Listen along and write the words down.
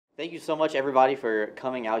Thank you so much, everybody, for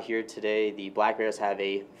coming out here today. The Black Bears have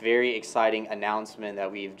a very exciting announcement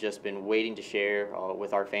that we've just been waiting to share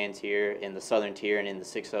with our fans here in the Southern Tier and in the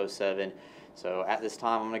 607. So at this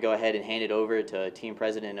time, I'm going to go ahead and hand it over to team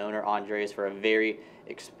president and owner Andreas for a very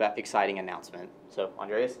exciting announcement. So,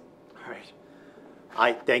 Andreas? All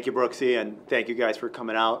right. Thank you, Brooksy, and thank you guys for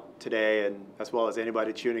coming out today, and as well as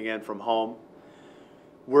anybody tuning in from home.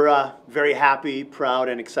 We're very happy, proud,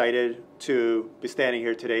 and excited to be standing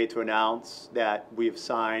here today to announce that we've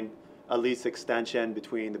signed a lease extension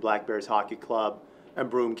between the Black Bears Hockey Club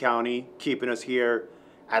and Broome County, keeping us here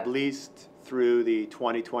at least through the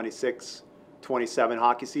 2026-27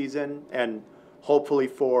 hockey season, and hopefully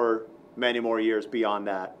for many more years beyond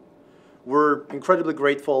that. We're incredibly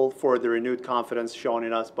grateful for the renewed confidence shown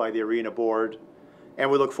in us by the arena board,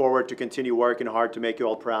 and we look forward to continue working hard to make you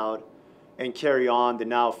all proud and carry on the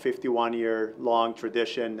now 51-year-long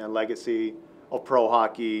tradition and legacy of pro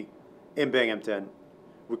hockey in Binghamton.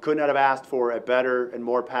 We could not have asked for a better and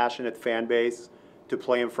more passionate fan base to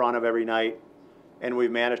play in front of every night, and we've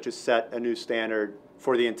managed to set a new standard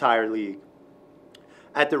for the entire league.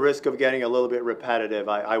 At the risk of getting a little bit repetitive,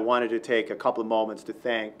 I wanted to take a couple of moments to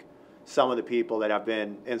thank some of the people that have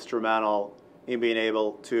been instrumental in being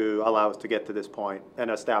able to allow us to get to this point and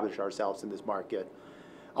establish ourselves in this market.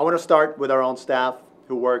 I want to start with our own staff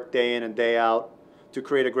who work day in and day out to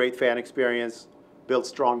create a great fan experience, build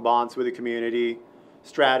strong bonds with the community,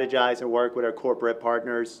 strategize and work with our corporate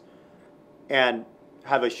partners, and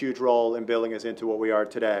have a huge role in building us into what we are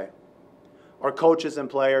today. Our coaches and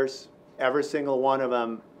players, every single one of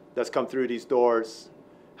them that's come through these doors,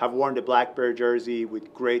 have worn the Black Bear jersey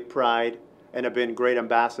with great pride and have been great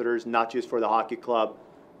ambassadors, not just for the hockey club,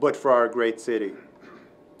 but for our great city.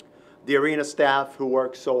 The arena staff who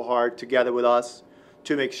work so hard together with us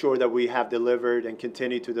to make sure that we have delivered and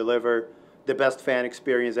continue to deliver the best fan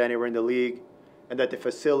experience anywhere in the league, and that the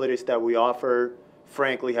facilities that we offer,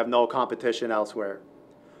 frankly, have no competition elsewhere.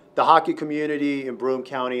 The hockey community in Broome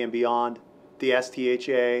County and beyond, the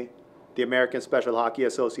STHA, the American Special Hockey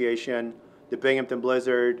Association, the Binghamton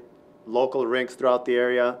Blizzard, local rinks throughout the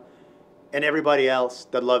area, and everybody else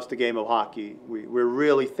that loves the game of hockey. We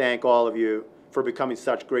really thank all of you for becoming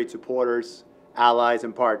such great supporters, allies,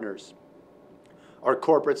 and partners. Our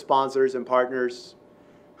corporate sponsors and partners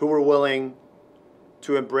who were willing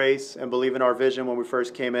to embrace and believe in our vision when we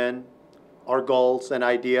first came in, our goals and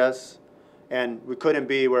ideas, and we couldn't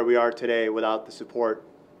be where we are today without the support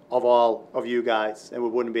of all of you guys, and we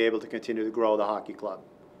wouldn't be able to continue to grow the hockey club.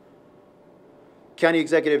 County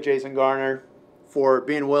Executive Jason Garner, for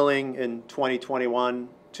being willing in 2021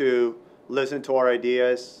 to listen to our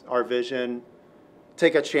ideas, our vision,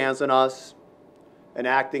 take a chance on us, and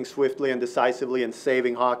acting swiftly and decisively in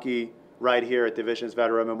saving hockey right here at Division's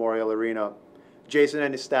Veteran Memorial Arena. Jason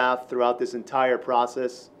and his staff throughout this entire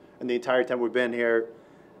process and the entire time we've been here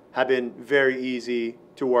have been very easy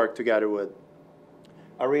to work together with.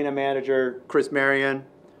 Arena manager Chris Marion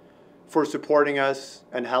for supporting us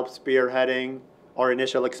and help spearheading our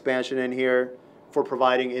initial expansion in here, for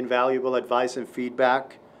providing invaluable advice and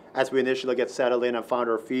feedback as we initially get settled in and found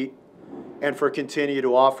our feet, and for continue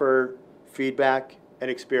to offer feedback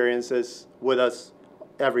and experiences with us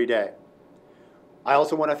every day. I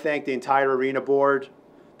also want to thank the entire arena board,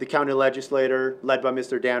 the county legislator led by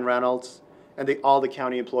Mr. Dan Reynolds, and all the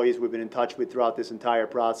county employees we've been in touch with throughout this entire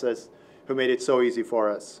process who made it so easy for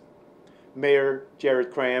us. Mayor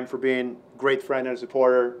Jared Cram for being a great friend and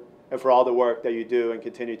supporter, and for all the work that you do and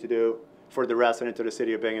continue to do for the residents of the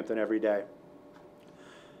city of Binghamton every day.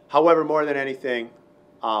 However, more than anything,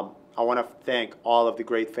 I want to thank all of the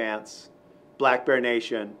great fans, Black Bear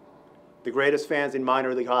Nation, the greatest fans in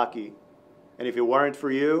minor league hockey. And if it weren't for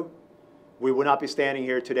you, we would not be standing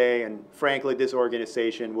here today, and frankly, this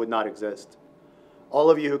organization would not exist. All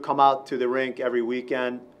of you who come out to the rink every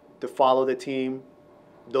weekend to follow the team,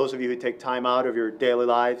 those of you who take time out of your daily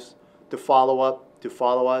lives to follow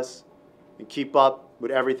us, and keep up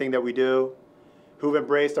with everything that we do, who've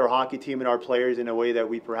embraced our hockey team and our players in a way that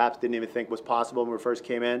we perhaps didn't even think was possible when we first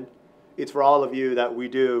came in. It's for all of you that we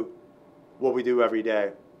do what we do every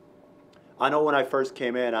day. I know when I first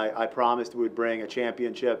came in, I promised we would bring a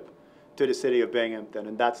championship to the city of Binghamton,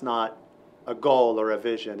 and that's not a goal or a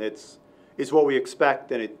vision. It's what we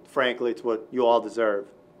expect, and frankly, it's what you all deserve.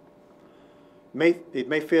 It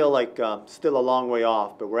may feel like still a long way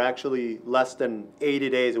off, but we're actually less than 80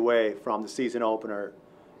 days away from the season opener,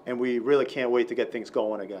 and we really can't wait to get things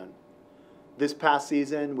going again. This past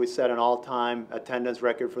season, we set an all-time attendance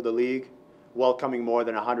record for the league, welcoming more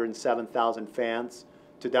than 107,000 fans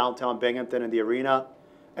to downtown Binghamton and the arena,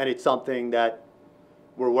 and it's something that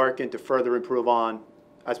we're working to further improve on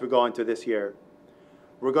as we go into this year.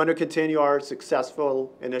 We're going to continue our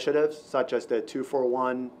successful initiatives, such as the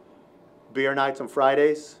 2-for-1 beer nights on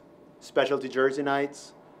Fridays, specialty jersey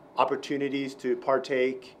nights, opportunities to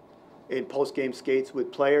partake in post-game skates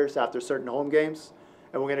with players after certain home games.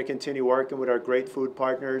 And we're going to continue working with our great food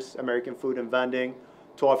partners, American Food and Vending,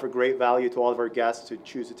 to offer great value to all of our guests who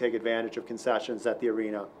choose to take advantage of concessions at the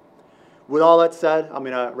arena. With all that said, I'm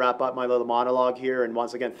going to wrap up my little monologue here and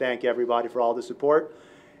once again thank everybody for all the support.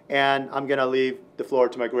 And I'm going to leave the floor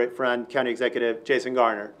to my great friend, County Executive Jason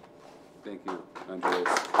Garner. Thank you, Andreas.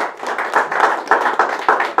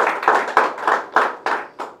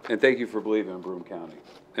 And thank you for believing in Broome County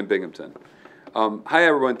and Binghamton. Hi,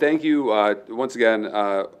 everyone. Thank you. Once again,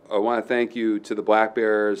 I want to thank you to the Black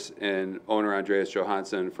Bears and owner Andreas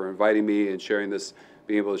Johansson for inviting me and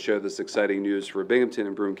being able to share this exciting news for Binghamton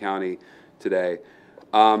and Broome County today.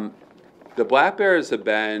 The Black Bears have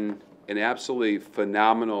been an absolutely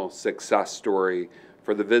phenomenal success story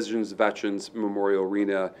for the Veterans Memorial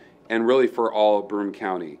Arena and really for all of Broome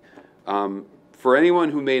County. For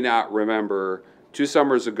anyone who may not remember, 2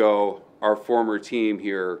 summers ago, our former team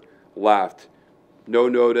here left. No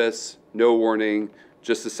notice, no warning,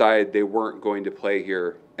 just decided they weren't going to play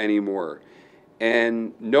here anymore.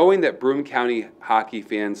 And knowing that Broome County hockey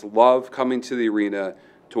fans love coming to the arena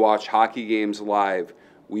to watch hockey games live,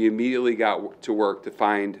 we immediately got to work to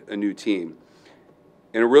find a new team.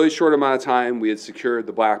 In a really short amount of time, we had secured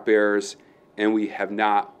the Black Bears, and we have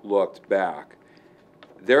not looked back.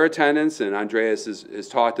 Their attendance, and Andreas has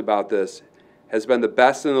talked about this, has been the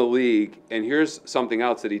best in the league. And here's something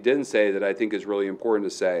else that he didn't say that I think is really important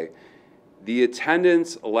to say. The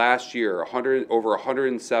attendance last year, over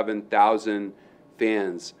 107,000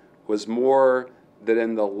 fans, was more than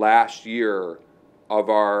in the last year of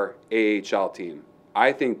our AHL team.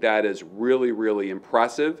 I think that is really, really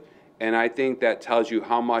impressive, and I think that tells you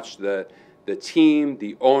how much the team,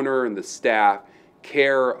 the owner, and the staff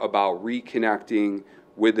care about reconnecting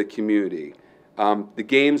with the community. The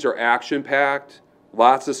games are action-packed,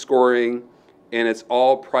 lots of scoring, and it's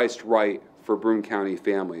all priced right for Broome County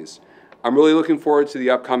families. I'm really looking forward to the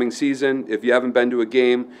upcoming season. If you haven't been to a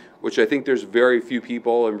game, which I think there's very few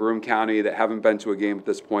people in Broome County that haven't been to a game at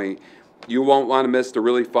this point, you won't want to miss the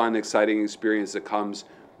really fun, exciting experience that comes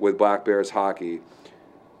with Black Bears hockey.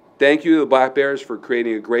 Thank you to the Black Bears for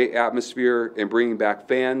creating a great atmosphere and bringing back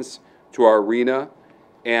fans to our arena.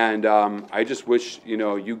 And I just wish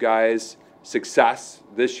you guys success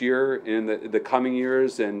this year in the coming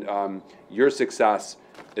years, and your success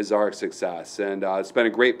is our success. And it's been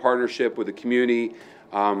a great partnership with the community,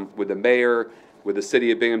 with the mayor, with the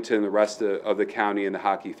city of Binghamton, and the rest of the county, and the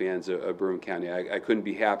hockey fans of Broome County. I couldn't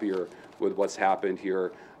be happier with what's happened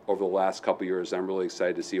here over the last couple of years. I'm really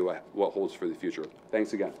excited to see what holds for the future.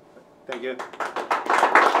 Thanks again. Thank you.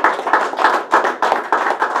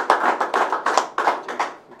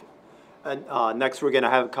 And next we're going to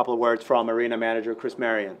have a couple of words from Arena Manager Chris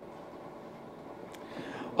Marion.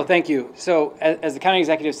 Well, thank you. So as the county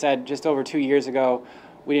executive said, just over 2 years ago,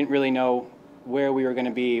 we didn't really know where we were going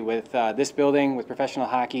to be with this building, with professional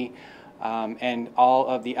hockey, and all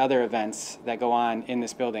of the other events that go on in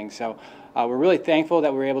this building. So we're really thankful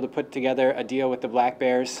that we were able to put together a deal with the Black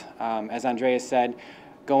Bears. As Andreas said,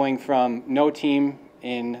 going from no team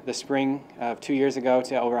in the spring of 2 years ago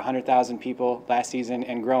to over 100,000 people last season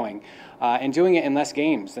and growing, and doing it in less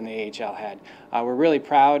games than the AHL had. We're really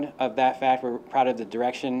proud of that fact. We're proud of the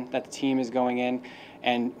direction that the team is going in,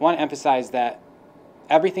 and want to emphasize that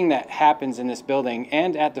everything that happens in this building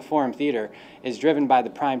and at the Forum Theater is driven by the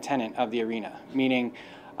prime tenant of the arena, meaning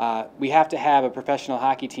we have to have a professional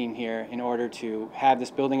hockey team here in order to have this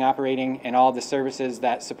building operating and all the services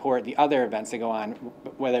that support the other events that go on,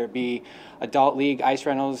 whether it be adult league, ice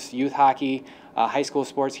rentals, youth hockey, high school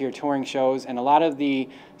sports here, touring shows, and a lot of the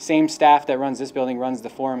same staff that runs this building runs the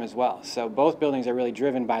Forum as well. So both buildings are really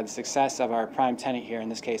driven by the success of our prime tenant here, in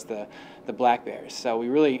this case the Black Bears. So we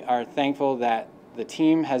really are thankful that the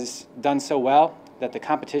team has done so well, that the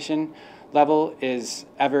competition level is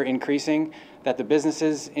ever increasing, that the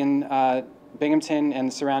businesses in Binghamton and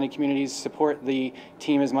the surrounding communities support the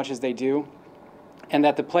team as much as they do, and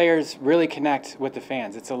that the players really connect with the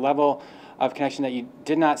fans. It's a level of connection that you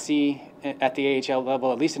did not see at the AHL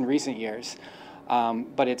level, at least in recent years,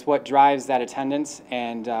 but it's what drives that attendance,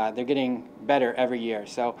 and they're getting better every year.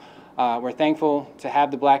 So we're thankful to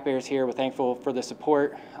have the Black Bears here. We're thankful for the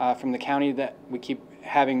support from the county, that we keep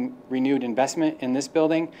having renewed investment in this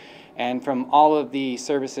building, and from all of the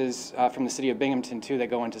services from the city of Binghamton too that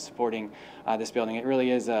go into supporting this building. It really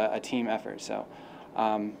is a team effort. So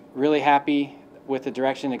really happy with the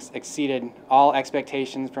direction. Exceeded all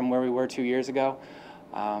expectations from where we were 2 years ago.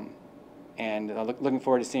 And looking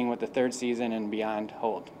forward to seeing what the third season and beyond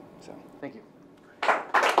hold. So, thank you.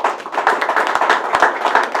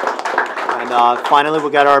 And finally, we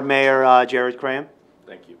got our mayor, Jared Cram.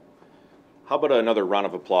 Thank you. How about another round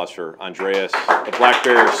of applause for Andreas, the Black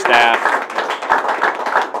Bears staff?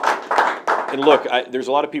 And look, there's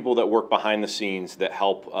a lot of people that work behind the scenes that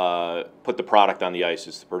help put the product on the ice.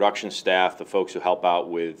 It's the production staff, the folks who help out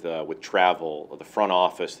with travel, the front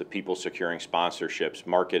office, the people securing sponsorships,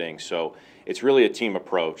 marketing. So it's really a team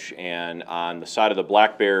approach. And on the side of the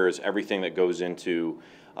Black Bears, everything that goes into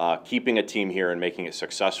keeping a team here and making it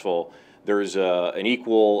successful. There's an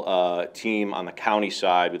equal team on the county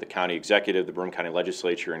side with the county executive, the Broome County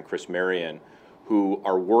legislature, and Chris Marion, who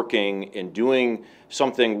are working and doing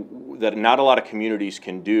something that not a lot of communities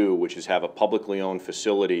can do, which is have a publicly owned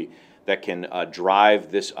facility that can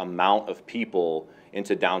drive this amount of people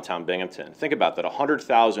into downtown Binghamton. Think about that,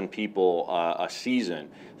 100,000 people a season,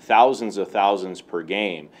 thousands of thousands per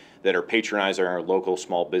game that are patronizing our local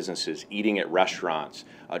small businesses, eating at restaurants,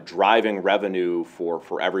 driving revenue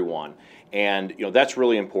for everyone. And that's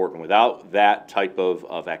really important. Without that type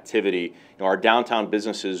of activity, our downtown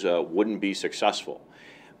businesses wouldn't be successful.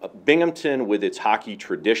 Binghamton, with its hockey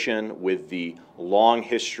tradition, with the long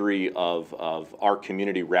history of our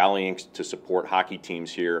community rallying to support hockey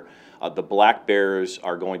teams here, the Black Bears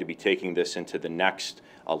are going to be taking this into the next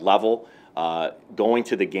level. Going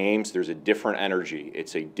to the games, there's a different energy.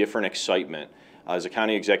 It's a different excitement. As the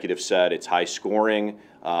county executive said, it's high scoring,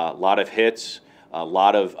 a lot of hits, a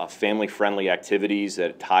lot of family-friendly activities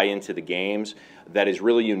that tie into the games. That is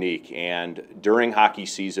really unique. And during hockey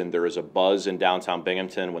season, there is a buzz in downtown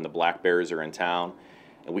Binghamton when the Black Bears are in town.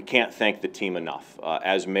 And we can't thank the team enough.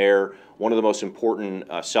 As mayor, one of the most important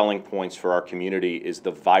selling points for our community is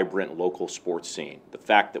the vibrant local sports scene. The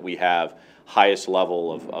fact that we have highest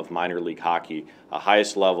level of minor league hockey,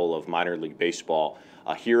 highest level of minor league baseball,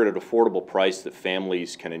 here at an affordable price that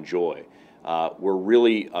families can enjoy. We're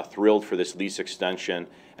really thrilled for this lease extension,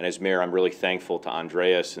 and as mayor, I'm really thankful to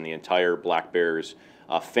Andreas and the entire Black Bears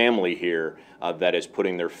family here that is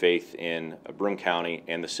putting their faith in Broome County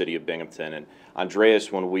and the city of Binghamton. And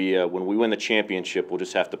Andreas, when we win the championship, we'll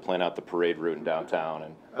just have to plan out the parade route in downtown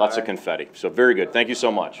and lots of confetti. So very good. Thank you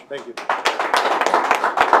so much. Thank you.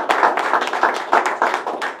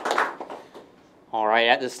 All right,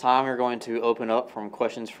 at this time, we're going to open up from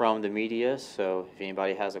questions from the media. So if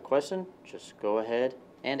anybody has a question, just go ahead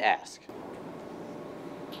and ask.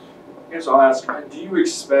 I guess I'll ask, do you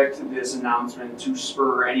expect this announcement to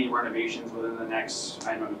spur any renovations within the next,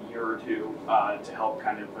 year or two to help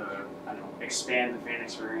kind of, expand the fan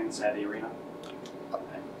experience at the arena?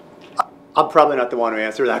 I'm probably not the one to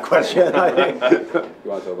answer that question. I think.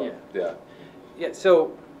 You want to talk about? Yeah. Yeah,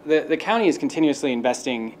 so the county is continuously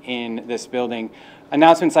investing in this building.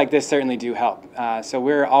 Announcements like this certainly do help. So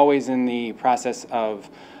we're always in the process of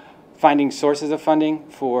finding sources of funding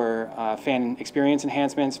for fan experience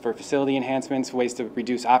enhancements, for facility enhancements, ways to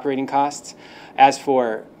reduce operating costs. As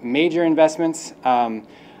for major investments,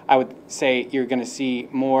 I would say you're going to see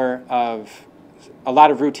more of a lot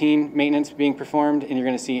of routine maintenance being performed, and you're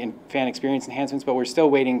going to see fan experience enhancements, but we're still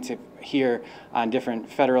waiting to hear on different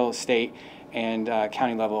federal, state, and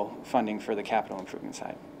county level funding for the capital improvement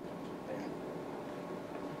side.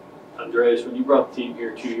 Andreas, when you brought the team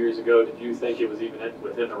here 2 years ago, did you think it was even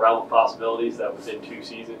within the realm of possibilities that within 2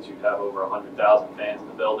 seasons you'd have over 100,000 fans in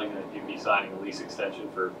the building and that you'd be signing a lease extension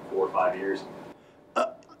for 4 or 5 years?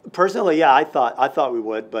 Personally, yeah, I thought we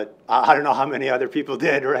would, but I don't know how many other people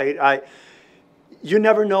did, right? You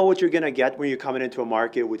never know what you're going to get when you're coming into a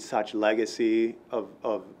market with such legacy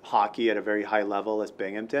of hockey at a very high level as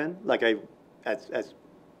Binghamton. Like as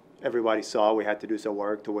everybody saw, we had to do some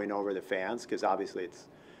work to win over the fans because obviously it's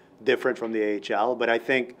different from the AHL. But I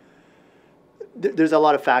think there's a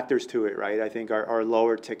lot of factors to it, right? I think our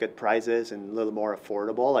lower ticket prices and a little more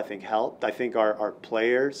affordable, I think helped. I think our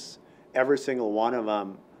players, every single one of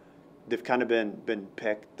them, they've kind of been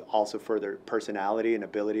picked also for their personality and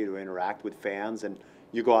ability to interact with fans. And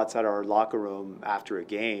you go outside our locker room after a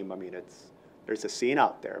game, I mean, there's a scene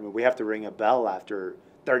out there. I mean, we have to ring a bell after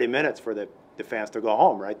 30 minutes for the fans to go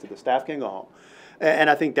home, right? So the staff can go home.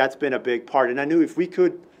 And I think that's been a big part. And I knew if we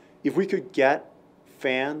could get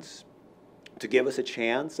fans to give us a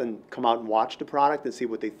chance and come out and watch the product and see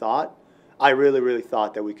what they thought, I really, really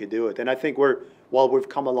thought that we could do it. And I think while we've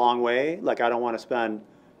come a long way, like I don't want to spend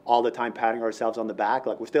all the time patting ourselves on the back.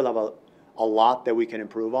 Like we still have a lot that we can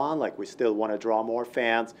improve on. Like we still want to draw more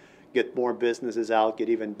fans, get more businesses out, get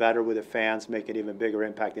even better with the fans, make an even bigger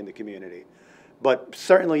impact in the community. But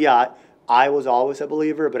certainly, yeah, I was always a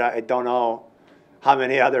believer, but I don't know how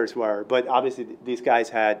many others were. But obviously, these guys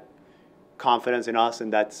had confidence in us,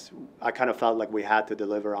 and I kind of felt like we had to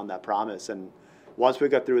deliver on that promise. And once we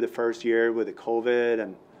got through the first year with the COVID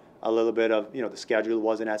and a little bit of, the schedule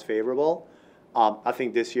wasn't as favorable, I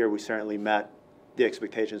think this year we certainly met the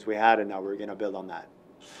expectations we had, and now we're going to build on that.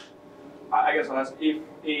 I guess I'll ask, if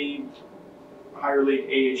a higher league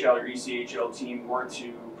AHL or ECHL team were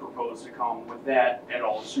to propose to come, would that at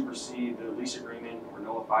all supersede the lease agreement or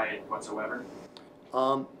nullify it whatsoever?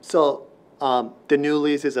 The new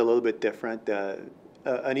lease is a little bit different. An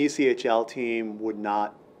ECHL team would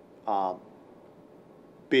not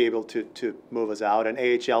be able to move us out. An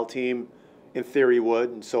AHL team, in theory, would,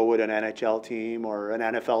 and so would an NHL team or an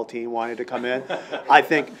NFL team wanting to come in. I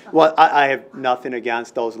think, I have nothing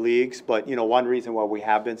against those leagues, but one reason why we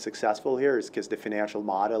have been successful here is because the financial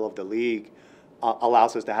model of the league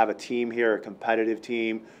allows us to have a team here, a competitive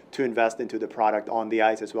team, to invest into the product on the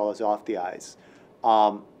ice as well as off the ice.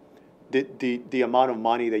 The amount of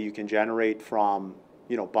money that you can generate from,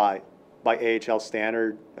 by AHL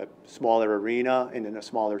standard, a smaller arena and in a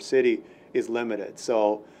smaller city is limited.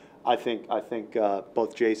 So I think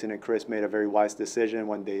both Jason and Chris made a very wise decision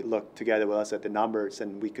when they looked together with us at the numbers,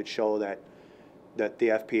 and we could show that the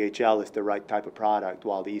FPHL is the right type of product,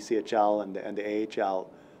 while the ECHL and the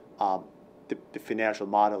AHL, the financial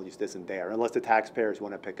model just isn't there. Unless the taxpayers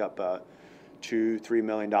want to pick up a $2-3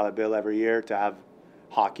 million bill every year to have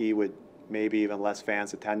hockey with maybe even less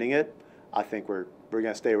fans attending it, I think we're going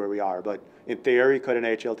to stay where we are. But in theory, could an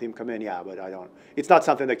AHL team come in? Yeah, but I don't. It's not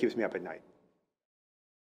something that keeps me up at night.